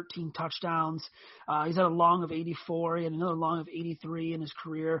for 13 touchdowns. He's had a long of 84. He had another long of 83 in his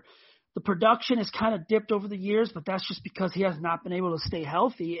career. The production has kind of dipped over the years, but that's just because he has not been able to stay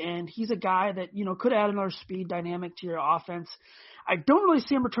healthy. And he's a guy that, could add another speed dynamic to your offense. I don't really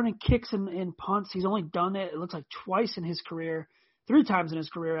see him returning kicks and punts. He's only done it looks like twice in his career, 3 times in his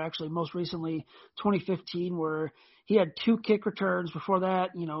career, actually. Most recently, 2015, where he had 2 kick returns. Before that,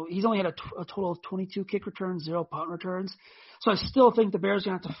 he's only had a total of 22 kick returns, 0 punt returns. So I still think the Bears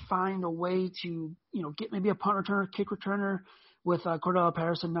are going to have to find a way to, get maybe a punt returner, kick returner, with Cordell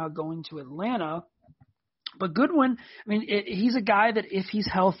Patterson now going to Atlanta. But Goodwin, I mean, he's a guy that if he's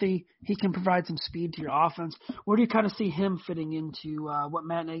healthy, he can provide some speed to your offense. Where do you kind of see him fitting into what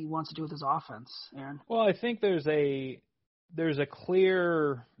Matt Nagy wants to do with his offense, Aaron? Well, I think there's a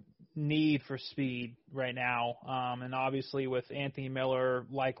clear need for speed right now, and obviously with Anthony Miller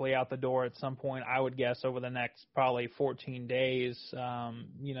likely out the door at some point, I would guess over the next probably 14 days.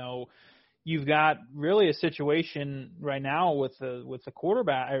 You've got really a situation right now with the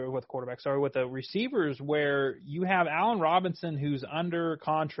receivers where you have Allen Robinson who's under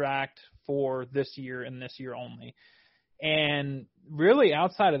contract for this year and this year only. And really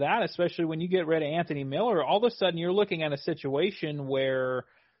outside of that, especially when you get rid of Anthony Miller, all of a sudden you're looking at a situation where,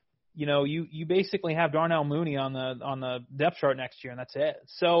 you basically have Darnell Mooney on the depth chart next year, and that's it.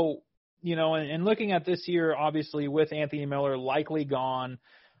 So, and looking at this year, obviously with Anthony Miller likely gone,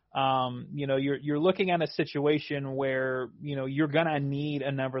 you're looking at a situation where, you're going to need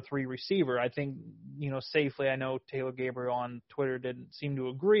a number 3 receiver. I think, safely, I know Taylor Gabriel on Twitter didn't seem to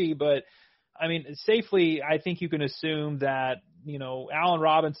agree, but I mean, safely, I think you can assume that, Allen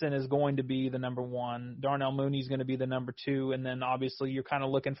Robinson is going to be the number 1. Darnell Mooney is going to be the number 2. And then obviously you're kind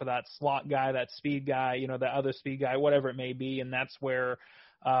of looking for that slot guy, that speed guy, that other speed guy, whatever it may be. And that's where,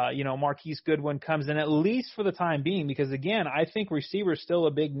 Marquise Goodwin comes in, at least for the time being, because again, I think receiver is still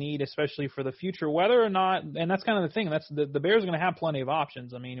a big need, especially for the future, whether or not, and that's kind of the thing, that's the Bears are going to have plenty of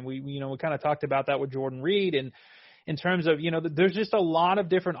options. I mean, we kind of talked about that with Jordan Reed, and in terms of, there's just a lot of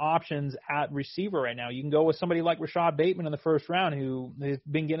different options at receiver right now. You can go with somebody like Rashad Bateman in the first round, who has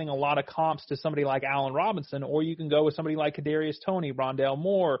been getting a lot of comps to somebody like Allen Robinson, or you can go with somebody like Kadarius Toney, Rondale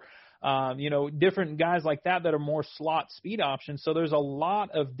Moore, different guys like that are more slot speed options. So there's a lot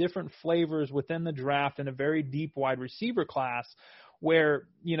of different flavors within the draft and a very deep wide receiver class where,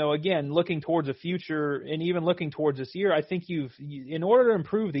 again, looking towards the future and even looking towards this year, I think in order to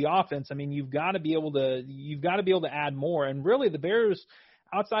improve the offense, I mean, you've got to be able to add more. And really the Bears,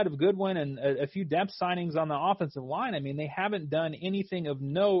 outside of Goodwin and a few depth signings on the offensive line, I mean, they haven't done anything of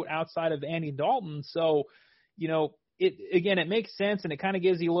note outside of Andy Dalton. So, it makes sense, and it kind of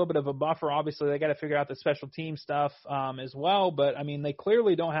gives you a little bit of a buffer. Obviously, they got to figure out the special team stuff as well. But, I mean, they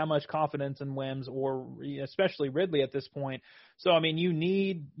clearly don't have much confidence in Wims or especially Ridley at this point. So, I mean, you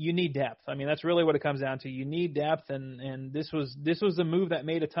need depth. I mean, that's really what it comes down to. You need depth, and this was a move that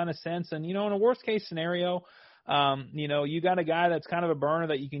made a ton of sense. And, in a worst-case scenario, you got a guy that's kind of a burner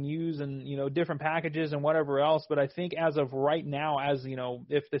that you can use in, different packages and whatever else. But I think as of right now,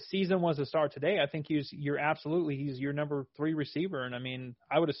 if the season was to start today, I think he's your number 3 receiver. And I mean,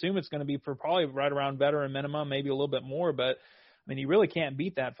 I would assume it's going to be for probably right around veteran minimum, maybe a little bit more, but I mean, you really can't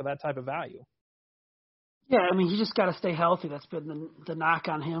beat that for that type of value. Yeah, I mean, he just got to stay healthy. That's been the knock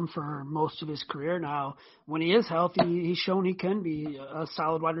on him for most of his career now. When he is healthy, he's shown he can be a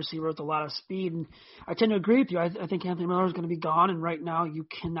solid wide receiver with a lot of speed. And I tend to agree with you. I think Anthony Miller is going to be gone, and right now you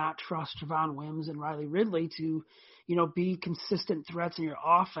cannot trust Javon Wims and Riley Ridley to, be consistent threats in your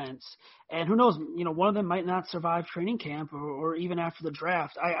offense. And who knows, one of them might not survive training camp or even after the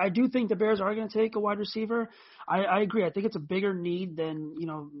draft. I do think the Bears are going to take a wide receiver. I agree. I think it's a bigger need than,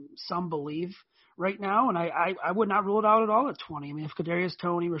 some believe right now, and I would not rule it out at all at 20. I mean, if Kadarius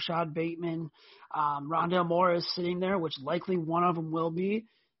Toney, Rashad Bateman, Rondale Moore is sitting there, which likely one of them will be,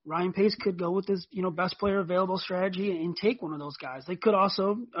 Ryan Pace could go with his, best player available strategy and take one of those guys. They could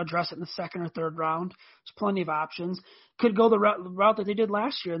also address it in the 2nd or 3rd round. There's plenty of options. Could go the route that they did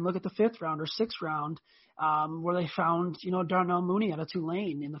last year and look at the 5th round or 6th round, where they found, Darnell Mooney out of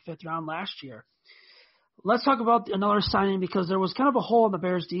Tulane in the 5th round last year. Let's talk about another signing because there was kind of a hole in the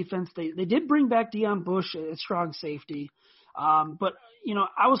Bears defense. They did bring back Deion Bush at strong safety. But,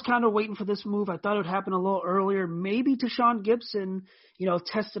 I was kind of waiting for this move. I thought it would happen a little earlier. Maybe Tashaun Gibson,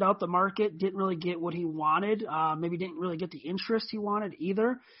 tested out the market, didn't really get what he wanted. Maybe didn't really get the interest he wanted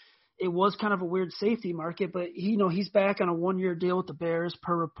either. It was kind of a weird safety market, but he's back on a 1-year deal with the Bears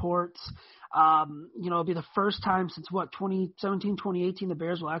per reports. It'll be the first time since 2017, 2018, the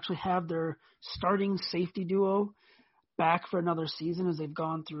Bears will actually have their starting safety duo back for another season as they've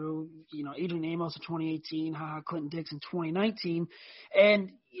gone through, Adrian Amos in 2018, Clinton Dix in 2019.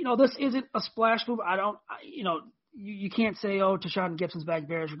 And, this isn't a splash move. You can't say, Tashaun Gibson's back,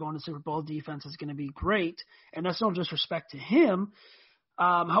 Bears are going to Super Bowl, defense is going to be great. And that's no disrespect to him.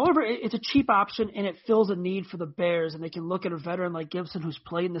 However, it's a cheap option, and it fills a need for the Bears, and they can look at a veteran like Gibson who's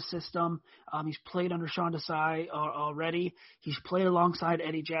played in the system. He's played under Sean Desai already. He's played alongside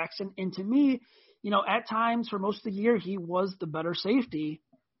Eddie Jackson. And to me, at times for most of the year, he was the better safety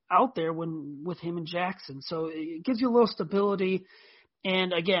out there with him and Jackson. So it gives you a little stability.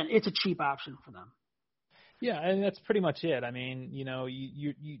 And, again, it's a cheap option for them. Yeah, and that's pretty much it. I mean,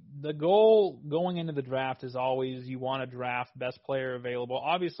 you the goal going into the draft is always you want to draft best player available.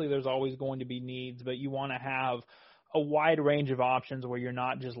 Obviously, there's always going to be needs, but you want to have a wide range of options where you're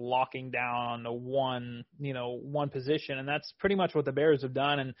not just locking down on one position, and that's pretty much what the Bears have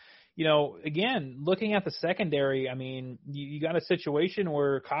done. And again, looking at the secondary, I mean, you got a situation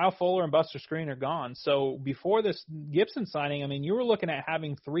where Kyle Fuller and Buster Skrine are gone. So before this Gibson signing, I mean, you were looking at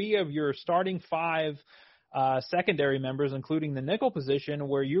having 3 of your starting 5 secondary members, including the nickel position,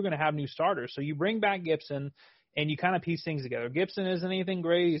 where you're going to have new starters. So you bring back Gibson and you kind of piece things together. Gibson isn't anything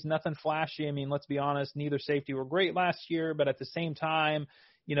great. He's nothing flashy. I mean, let's be honest, neither safety were great last year, but at the same time,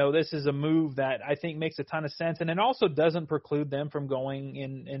 this is a move that I think makes a ton of sense. And it also doesn't preclude them from going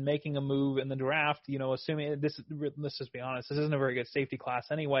and making a move in the draft, assuming let's just be honest, this isn't a very good safety class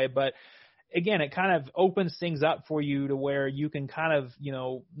anyway, but again, it kind of opens things up for you to where you can kind of,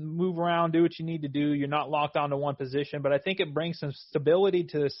 move around, do what you need to do. You're not locked onto one position, but I think it brings some stability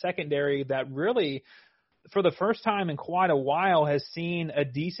to the secondary that really, for the first time in quite a while, has seen a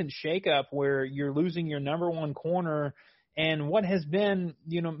decent shakeup where you're losing your number one corner and what has been,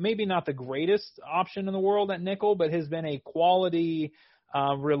 maybe not the greatest option in the world at nickel, but has been a quality,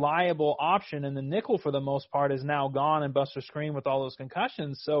 reliable option, and the nickel for the most part is now gone, and Buster Skrine with all those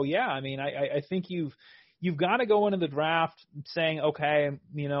concussions. So yeah, I mean, I think you've got to go into the draft saying, okay,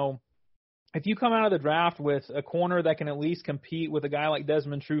 if you come out of the draft with a corner that can at least compete with a guy like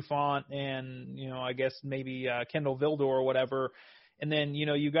Desmond Trufant and I guess maybe Kendall Vildor or whatever, and then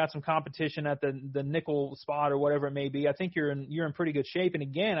you got some competition at the nickel spot or whatever it may be, I think you're in pretty good shape. And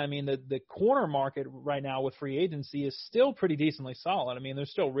again, I mean, the corner market right now with free agency is still pretty decently solid. I mean, there's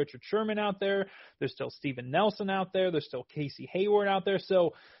still Richard Sherman out there, there's still Steven Nelson out there, there's still Casey Hayward out there.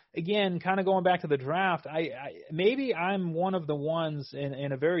 So again, kind of going back to the draft, maybe I'm one of the ones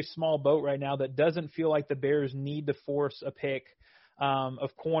in a very small boat right now that doesn't feel like the Bears need to force a pick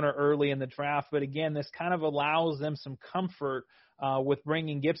of corner early in the draft. But again, this kind of allows them some comfort with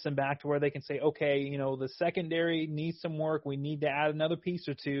bringing Gibson back to where they can say, okay, the secondary needs some work. We need to add another piece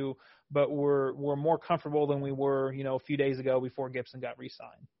or two, but we're more comfortable than we were, a few days ago before Gibson got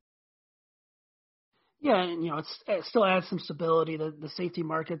re-signed. Yeah, and it still adds some stability. The safety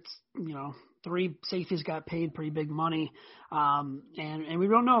markets, 3 safeties got paid pretty big money, and we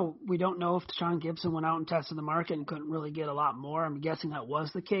don't know if Deshaun Gibson went out and tested the market and couldn't really get a lot more. I'm guessing that was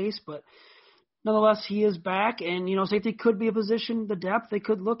the case, but nonetheless, he is back, and safety could be a position, the depth they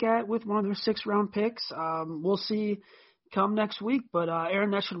could look at with one of their 6th-round picks. We'll see come next week, but Aaron,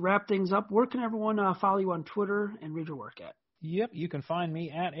 that should wrap things up. Where can everyone follow you on Twitter and read your work at? Yep, you can find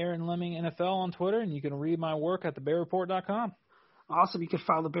me at Aaron Lemming NFL on Twitter, and you can read my work at thebearreport.com. Awesome. You can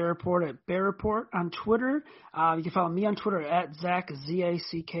follow the Bear Report at Bear Report on Twitter. You can follow me on Twitter at Zach,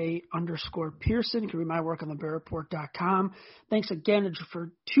 ZACK_Pearson. You can read my work on thebearreport.com. Thanks again to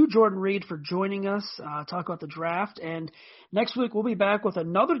Jordan Reed for joining us, talk about the draft. And next week we'll be back with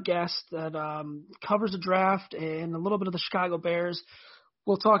another guest that covers the draft and a little bit of the Chicago Bears.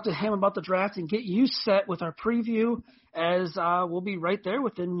 We'll talk to him about the draft and get you set with our preview, as we'll be right there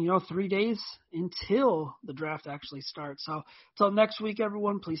within 3 days until the draft actually starts. So until next week,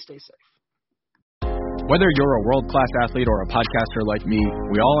 everyone, please stay safe. Whether you're a world-class athlete or a podcaster like me,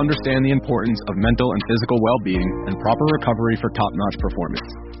 we all understand the importance of mental and physical well-being and proper recovery for top-notch performance.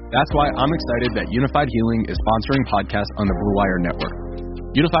 That's why I'm excited that Unified Healing is sponsoring podcasts on the Blue Wire Network.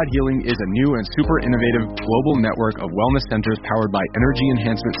 Unified Healing is a new and super innovative global network of wellness centers powered by Energy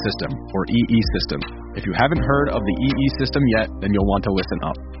Enhancement System, or EE System. If you haven't heard of the EE System yet, then you'll want to listen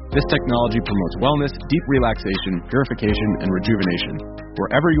up. This technology promotes wellness, deep relaxation, purification, and rejuvenation.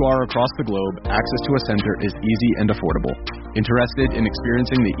 Wherever you are across the globe, access to a center is easy and affordable. Interested in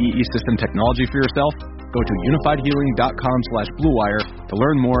experiencing the EE System technology for yourself? Go to unifiedhealing.com/bluewire to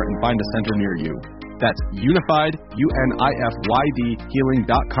learn more and find a center near you. That's unified, UNIFYD,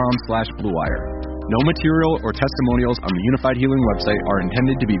 healing.com/bluewire. No material or testimonials on the Unified Healing website are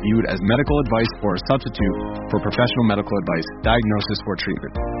intended to be viewed as medical advice or a substitute for professional medical advice, diagnosis, or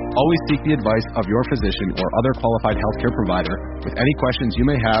treatment. Always seek the advice of your physician or other qualified healthcare provider with any questions you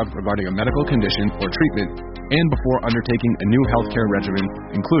may have regarding a medical condition or treatment and before undertaking a new healthcare regimen,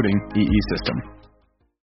 including EE System.